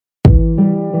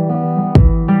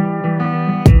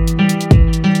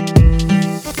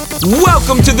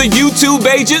Welcome to the YouTube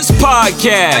Agents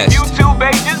Podcast.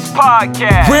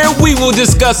 Where we will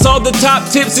discuss all the top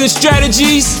tips and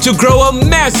strategies to grow a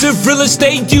massive real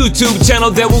estate YouTube channel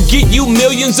that will get you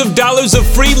millions of dollars of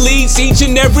free leads each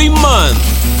and every month.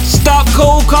 Stop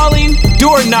cold calling,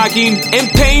 door knocking, and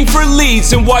paying for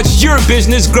leads and watch your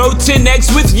business grow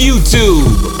 10x with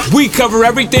YouTube. We cover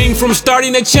everything from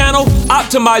starting a channel,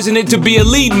 optimizing it to be a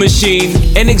lead machine,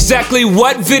 and exactly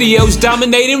what videos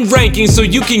dominate in rankings so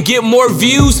you can get more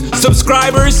views,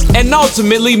 subscribers, and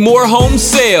ultimately more home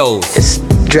sales. It's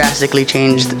drastically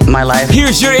changed my life.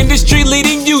 Here's your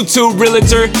industry-leading YouTube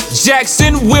realtor,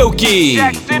 Jackson Wilkie.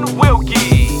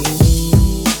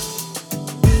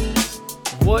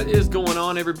 What is going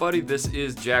on, everybody? This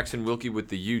is Jackson Wilkie with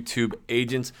the YouTube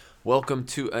Agents. Welcome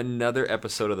to another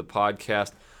episode of the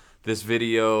podcast. This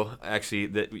video, actually,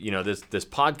 this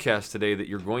podcast today that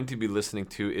you're going to be listening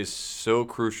to is so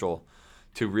crucial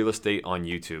to real estate on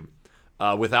YouTube.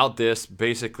 Without this,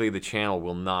 basically the channel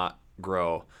will not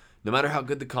grow. No matter how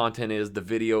good the content is, the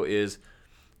video is,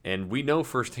 and we know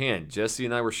firsthand, Jesse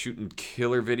and I were shooting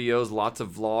killer videos, lots of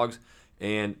vlogs,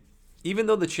 and even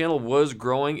though the channel was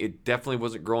growing, it definitely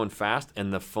wasn't growing fast,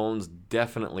 and the phones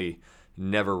definitely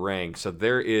never rang. So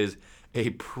there is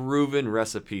a proven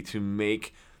recipe to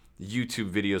make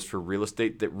YouTube videos for real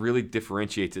estate that really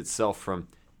differentiates itself from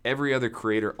every other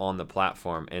creator on the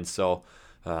platform. And so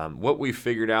what we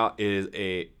figured out is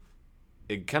a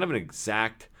kind of an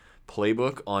exact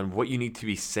playbook on what you need to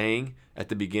be saying at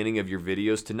the beginning of your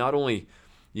videos to not only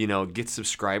get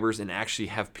subscribers and actually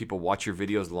have people watch your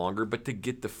videos longer, but to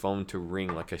get the phone to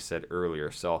ring, like I said earlier.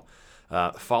 So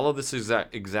follow this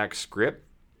exact script,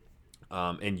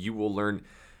 and you will learn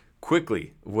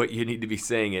quickly what you need to be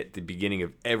saying at the beginning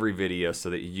of every video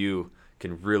so that you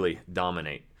can really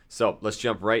dominate. So let's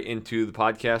jump right into the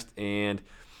podcast, and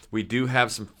we do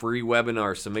have some free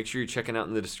webinars, so make sure you're checking out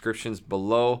in the descriptions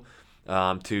below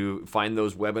to find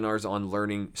those webinars on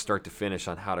learning start to finish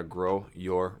on how to grow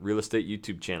your real estate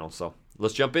YouTube channel. So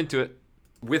let's jump into it.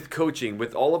 With coaching,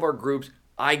 with all of our groups,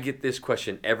 I get this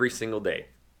question every single day.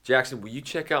 Jackson, will you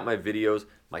check out my videos,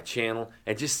 my channel,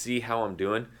 and just see how I'm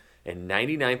doing? And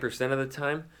 99% of the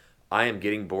time, I am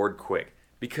getting bored quick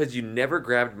because you never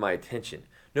grabbed my attention.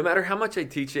 No matter how much I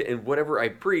teach it and whatever I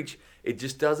preach, it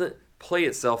just doesn't play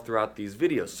itself throughout these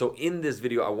videos. So in this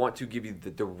video, I want to give you the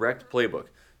direct playbook,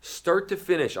 start to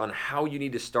finish, on how you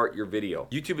need to start your video.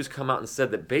 YouTube has come out and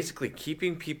said that basically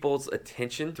keeping people's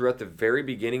attention throughout the very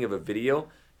beginning of a video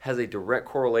has a direct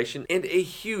correlation and a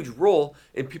huge role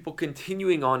in people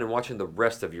continuing on and watching the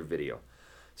rest of your video.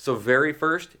 So very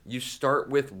first, you start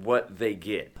with what they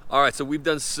get. All right, so we've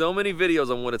done so many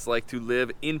videos on what it's like to live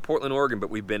in Portland, Oregon,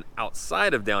 but we've been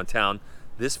outside of downtown.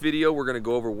 This video, we're gonna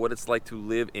go over what it's like to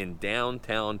live in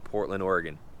downtown Portland,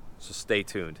 Oregon. So stay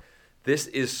tuned. This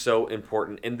is so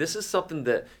important, and this is something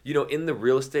that, in the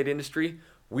real estate industry,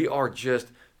 we are just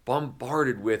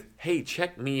bombarded with, hey,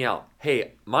 check me out.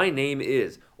 Hey, my name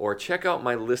is, or check out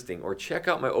my listing, or check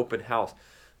out my open house.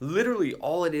 Literally,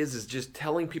 all it is just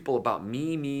telling people about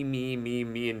me,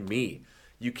 and me.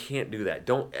 You can't do that.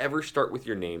 Don't ever start with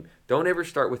your name. Don't ever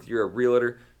start with you're a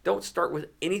realtor. Don't start with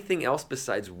anything else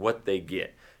besides what they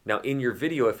get. Now, in your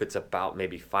video, if it's about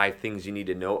maybe 5 things you need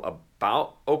to know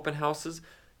about open houses,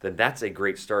 then that's a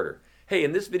great starter. Hey,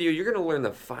 in this video, you're going to learn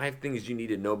the 5 things you need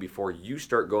to know before you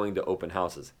start going to open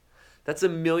houses. That's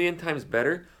 1,000,000 times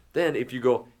better than if you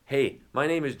go, hey, my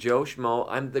name is Joe Schmo.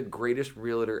 I'm the greatest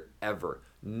realtor ever.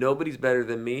 Nobody's better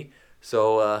than me,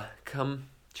 so come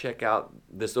check out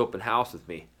this open house with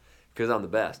me because I'm the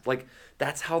best. Like,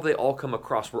 that's how they all come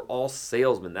across. We're all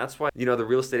salesmen. That's why, the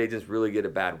real estate agents really get a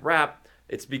bad rap.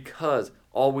 It's because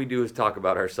all we do is talk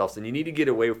about ourselves, and you need to get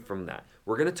away from that.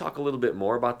 We're going to talk a little bit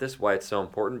more about this, why it's so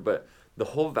important, but the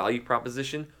whole value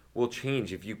proposition will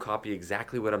change if you copy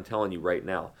exactly what I'm telling you right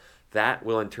now. That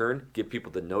will in turn get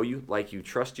people to know you, like you,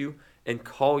 trust you, and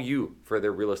call you for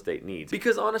their real estate needs.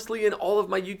 Because honestly, in all of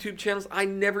my YouTube channels, I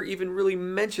never even really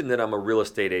mention that I'm a real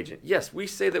estate agent. Yes, we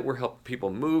say that we're helping people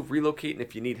move, relocate, and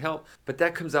if you need help, but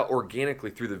that comes out organically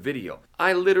through the video.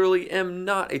 I literally am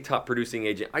not a top producing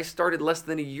agent. I started less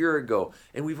than a year ago,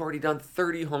 and we've already done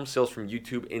 30 home sales from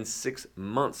YouTube in 6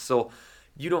 months. So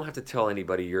you don't have to tell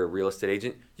anybody you're a real estate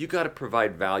agent. You got to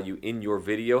provide value in your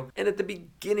video. And at the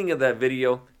beginning of that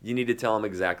video, you need to tell them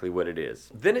exactly what it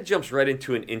is. Then it jumps right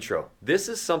into an intro. This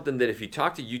is something that if you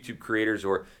talk to YouTube creators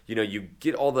or, you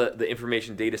get all the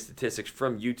information, data, statistics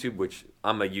from YouTube, which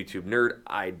I'm a YouTube nerd,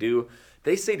 I do.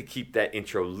 They say to keep that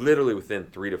intro literally within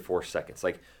 3 to 4 seconds.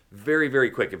 Like very, very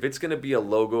quick. If it's going to be a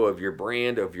logo of your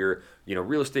brand, of your,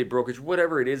 real estate brokerage,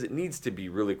 whatever it is, it needs to be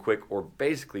really quick or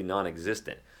basically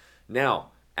non-existent.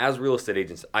 Now, as real estate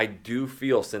agents, I do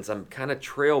feel, since I'm kind of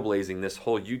trailblazing this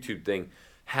whole YouTube thing,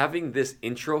 having this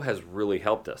intro has really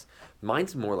helped us.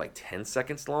 Mine's more like 10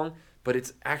 seconds long, but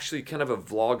it's actually kind of a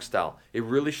vlog style. It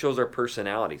really shows our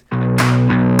personalities.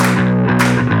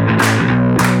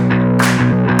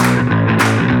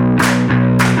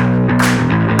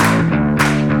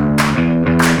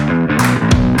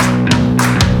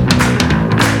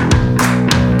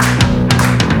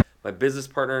 My business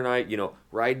partner and I,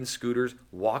 riding scooters,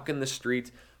 walking the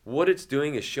streets. What it's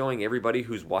doing is showing everybody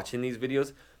who's watching these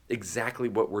videos exactly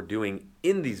what we're doing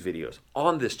in these videos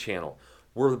on this channel.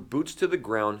 We're boots to the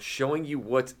ground, showing you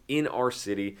what's in our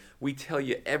city. We tell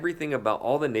you everything about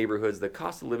all the neighborhoods, the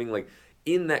cost of living. Like,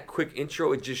 in that quick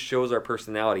intro, it just shows our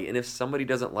personality. And if somebody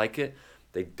doesn't like it,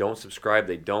 they don't subscribe,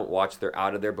 they don't watch, they're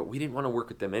out of there. But we didn't want to work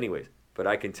with them anyways. But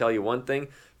I can tell you one thing,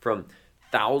 from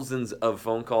thousands of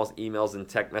phone calls, emails, and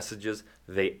text messages,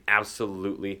 they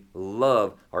absolutely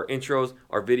love our intros,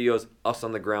 our videos, us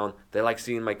on the ground. They like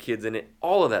seeing my kids in it,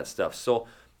 all of that stuff. So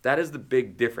that is the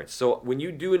big difference. So when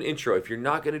you do an intro, if you're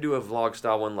not going to do a vlog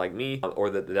style one like me, or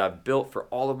that I've built for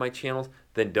all of my channels,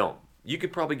 then don't. You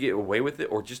could probably get away with it,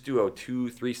 or just do a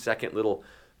 2-3 second little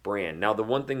brand. Now, the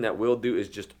one thing that we'll do is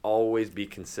just always be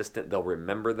consistent. They'll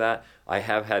remember that. I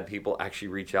have had people actually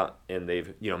reach out and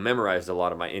they've memorized a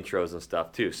lot of my intros and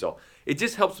stuff too. So it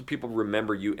just helps people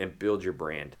remember you and build your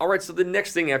brand. All right, so the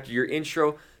next thing after your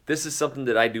intro, this is something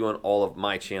that I do on all of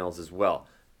my channels as well.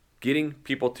 Getting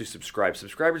people to subscribe.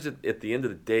 Subscribers at the end of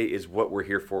the day is what we're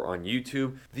here for on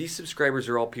YouTube. These subscribers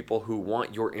are all people who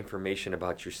want your information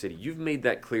about your city. You've made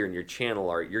that clear in your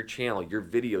channel art, your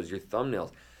videos, your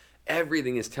thumbnails.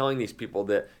 Everything is telling these people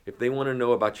that if they want to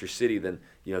know about your city, then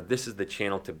this is the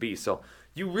channel to be. So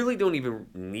you really don't even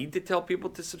need to tell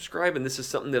people to subscribe, and this is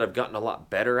something that I've gotten a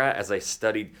lot better at as I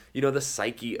studied the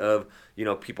psyche of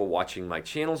people watching my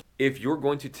channels. If you're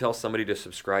going to tell somebody to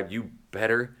subscribe, you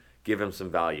better give them some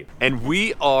value. And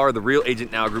we are the Real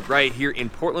Agent Now group right here in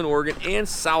Portland, Oregon and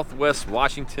Southwest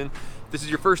Washington. If this is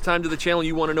your first time to the channel,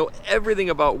 you want to know everything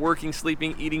about working,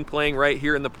 sleeping, eating, playing right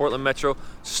here in the Portland Metro,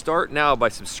 start now by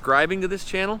subscribing to this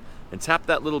channel and tap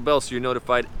that little bell so you're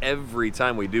notified every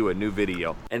time we do a new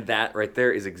video. And that right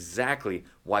there is exactly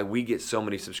why we get so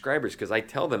many subscribers, because I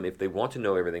tell them if they want to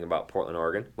know everything about Portland,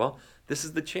 Oregon, well, this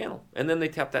is the channel. And then they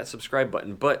tap that subscribe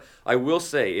button. But I will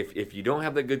say, if you don't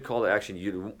have that good call to action,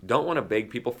 you don't want to beg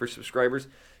people for subscribers,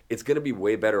 it's going to be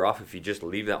way better off if you just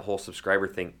leave that whole subscriber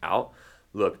thing out.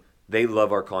 Look, they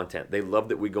love our content. They love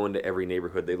that we go into every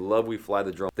neighborhood. They love we fly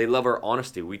the drone. They love our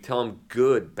honesty. We tell them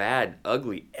good, bad,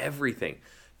 ugly, everything.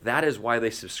 That is why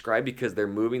they subscribe, because they're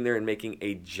moving there and making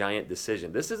a giant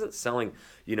decision. This isn't selling,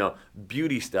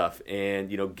 beauty stuff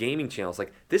and, gaming channels.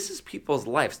 Like, this is people's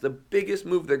lives. The biggest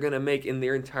move they're going to make in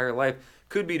their entire life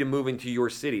could be to move into your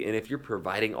city. And if you're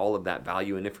providing all of that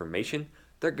value and information,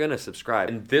 they're going to subscribe.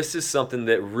 And this is something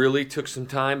that really took some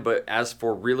time, but as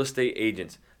for real estate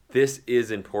agents, this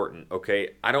is important, okay?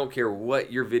 I don't care what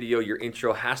your video, your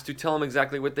intro has to tell them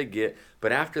exactly what they get,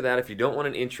 but after that, if you don't want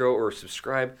an intro or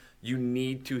subscribe, you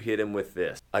need to hit them with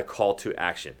this, a call to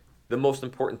action. The most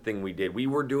important thing we did, we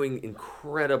were doing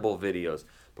incredible videos,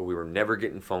 but we were never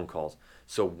getting phone calls.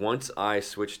 So once I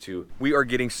switched to, we are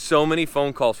getting so many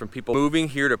phone calls from people moving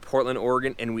here to Portland,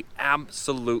 Oregon, and we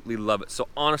absolutely love it. So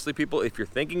honestly, people, if you're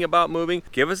thinking about moving,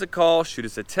 give us a call, shoot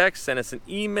us a text, send us an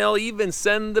email, even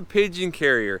send the pigeon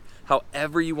carrier.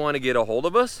 However you want to get a hold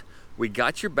of us, we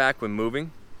got your back when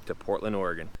moving to Portland,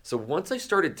 Oregon. So once I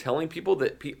started telling people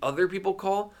that other people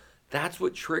call, that's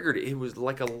what triggered it. It was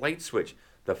like a light switch.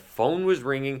 The phone was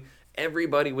ringing.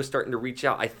 Everybody was starting to reach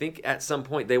out. I think at some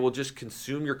point they will just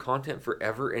consume your content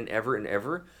forever and ever and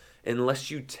ever.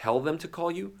 Unless you tell them to call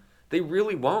you, they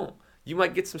really won't. You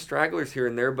might get some stragglers here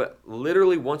and there, but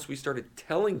literally once we started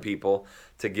telling people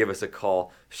to give us a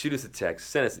call, shoot us a text,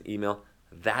 send us an email,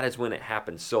 that is when it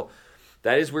happens. So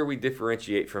that is where we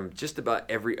differentiate from just about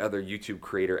every other YouTube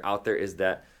creator out there, is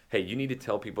that, hey, you need to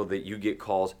tell people that you get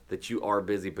calls, that you are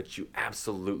busy, but you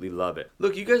absolutely love it.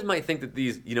 Look, you guys might think that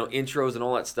these, intros and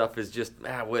all that stuff is just,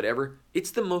 whatever.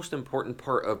 It's the most important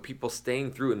part of people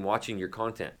staying through and watching your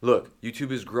content. Look,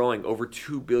 YouTube is growing over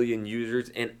 2 billion users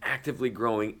and actively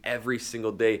growing every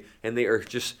single day, and they are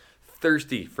just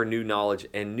thirsty for new knowledge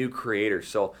and new creators.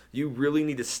 So you really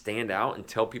need to stand out and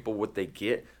tell people what they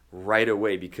get right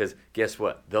away, because guess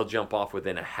what? They'll jump off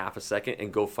within a half a second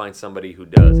and go find somebody who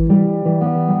does.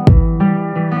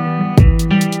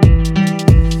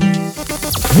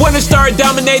 Want to start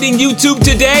dominating YouTube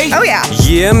today? Oh yeah.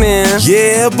 Yeah, man.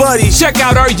 Yeah, buddy. Check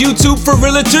out our YouTube for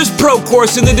Realtors Pro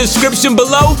course in the description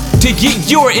below to get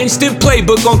your instant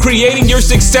playbook on creating your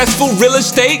successful real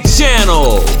estate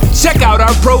channel. Check out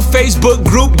our pro Facebook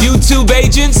group, YouTube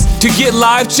Agents, to get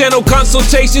live channel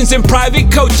consultations and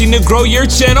private coaching to grow your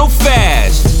channel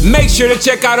fast. Make sure to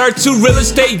check out our 2 real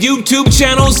estate YouTube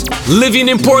channels, Living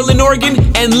in Portland, Oregon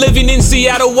and Living in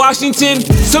Seattle, Washington.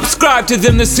 Subscribe to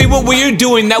them to see what we are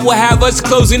doing that will have us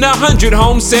closing 100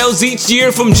 home sales each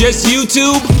year from just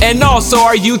YouTube, and also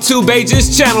our YouTube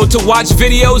Agents channel to watch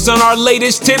videos on our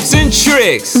latest tips and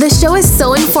tricks. The show is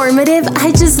so informative,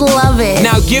 I just love it.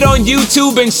 Now get on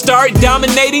YouTube and start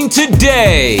dominating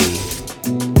today.